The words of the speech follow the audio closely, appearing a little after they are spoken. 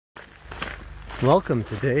Welcome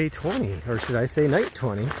to day 20, or should I say night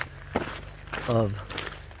 20, of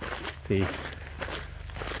the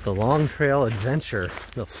long trail adventure,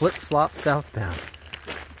 the flip-flop Southbound.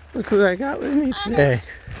 Look who I got with me today.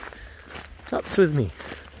 TUpT's with me.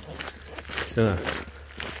 So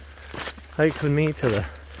hike with me to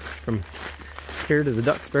from here to the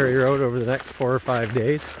Duxbury Road over the next 4 or 5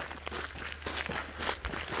 days.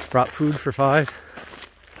 Brought food for 5.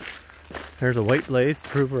 There's a white blaze to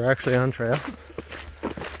prove we're actually on trail.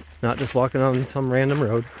 Not just walking on some random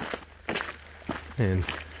road. And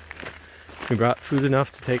we brought food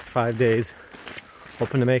enough to take 5 days.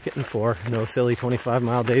 Hoping to make it in 4. No silly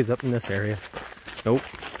 25-mile days up in this area. Nope.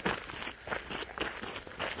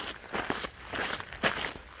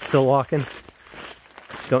 Still walking.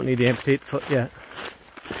 Don't need to amputate the foot yet.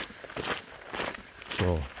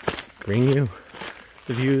 We'll bring you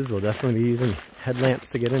the views. We'll definitely be using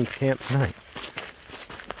headlamps to get into camp tonight.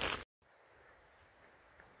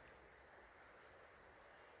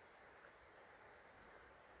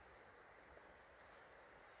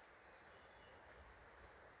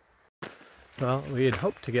 Well, we had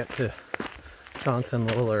hoped to get to Johnson a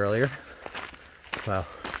little earlier. Well,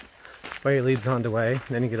 way leads on to way,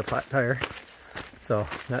 then you get a flat tire. So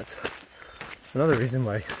that's another reason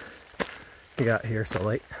why we got here so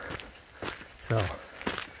late. So,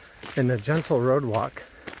 in the gentle road walk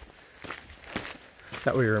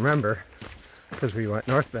that we remember, because we went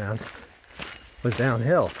northbound, was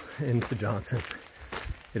downhill into Johnson.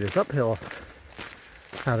 It is uphill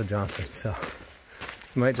out of Johnson, so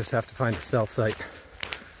we might just have to find a stealth site.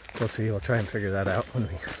 We'll see. We'll try and figure that out when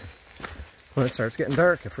it starts getting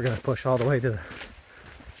dark, if we're going to push all the way to the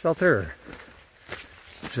shelter or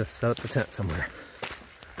just set up the tent somewhere.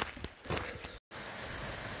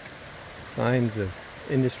 Signs of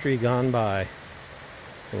industry gone by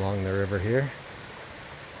along the river here.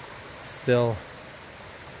 Still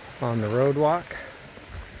on the road walk.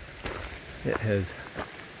 It has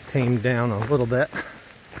tamed down a little bit.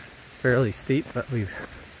 Fairly steep, but we've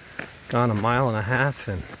gone 1.5 miles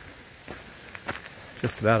in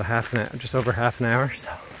just about just over half an hour, so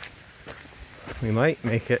we might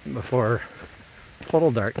make it before total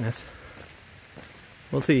darkness.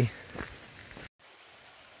 We'll see.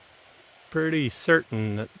 Pretty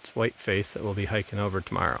certain that it's Whiteface that we'll be hiking over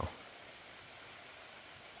tomorrow.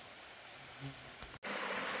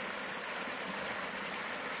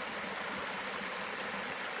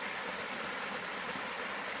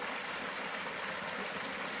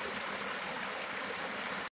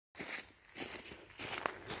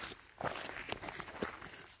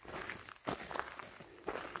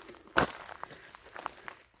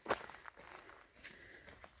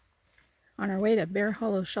 On our way to Bear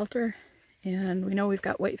Hollow Shelter, and we know we've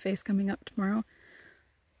got Whiteface coming up tomorrow.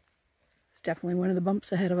 It's definitely one of the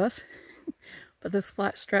bumps ahead of us, but this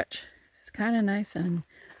flat stretch is kind of nice and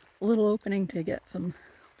a little opening to get some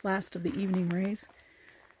last of the evening rays.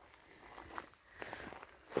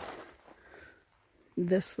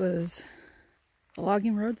 This was a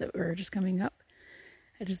logging road that we were just coming up.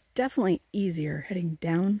 It is definitely easier heading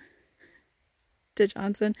down to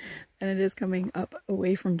Johnson than it is coming up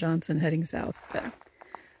away from Johnson heading south. But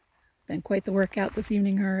been quite the workout this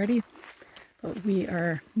evening already, but we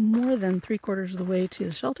are more than 3/4 of the way to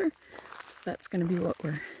the shelter, so that's going to be what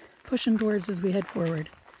we're pushing towards as we head forward.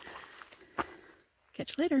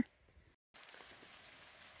 Catch you later.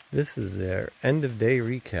 This is our end of day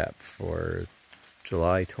recap for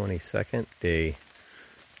July 22nd, day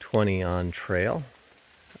 20 on trail.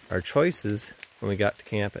 Our choices when we got to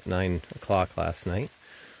camp at 9 o'clock last night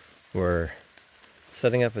were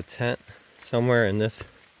setting up a tent somewhere in this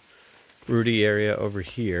rooty area over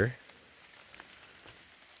here,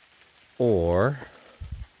 or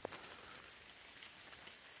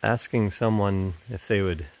asking someone if they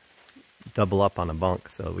would double up on a bunk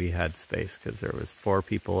so we had space, because there was 4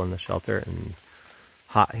 people in the shelter and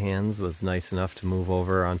Hot Hands was nice enough to move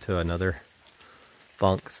over onto another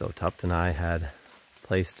bunk, so TUpT and I had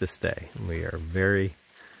place to stay. And we are very,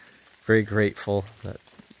 very grateful that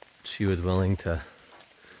she was willing to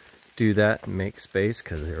do that and make space,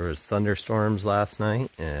 because there was thunderstorms last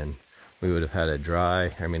night and we would have had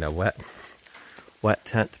a wet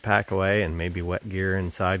tent to pack away and maybe wet gear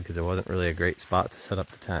inside, because it wasn't really a great spot to set up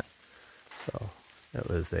the tent. So it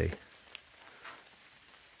was a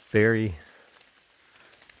very,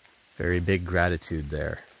 very big gratitude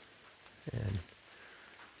there. And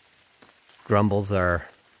grumbles our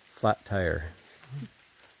flat tire.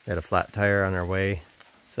 We had a flat tire on our way,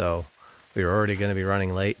 so we were already going to be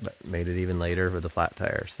running late, but made it even later with the flat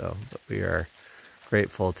tire. So, but we are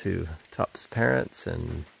grateful to TUpT's parents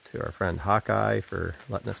and to our friend Hawkeye for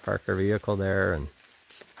letting us park our vehicle there. And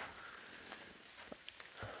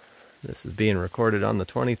this is being recorded on the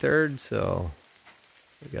 23rd, so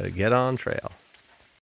we got to get on trail.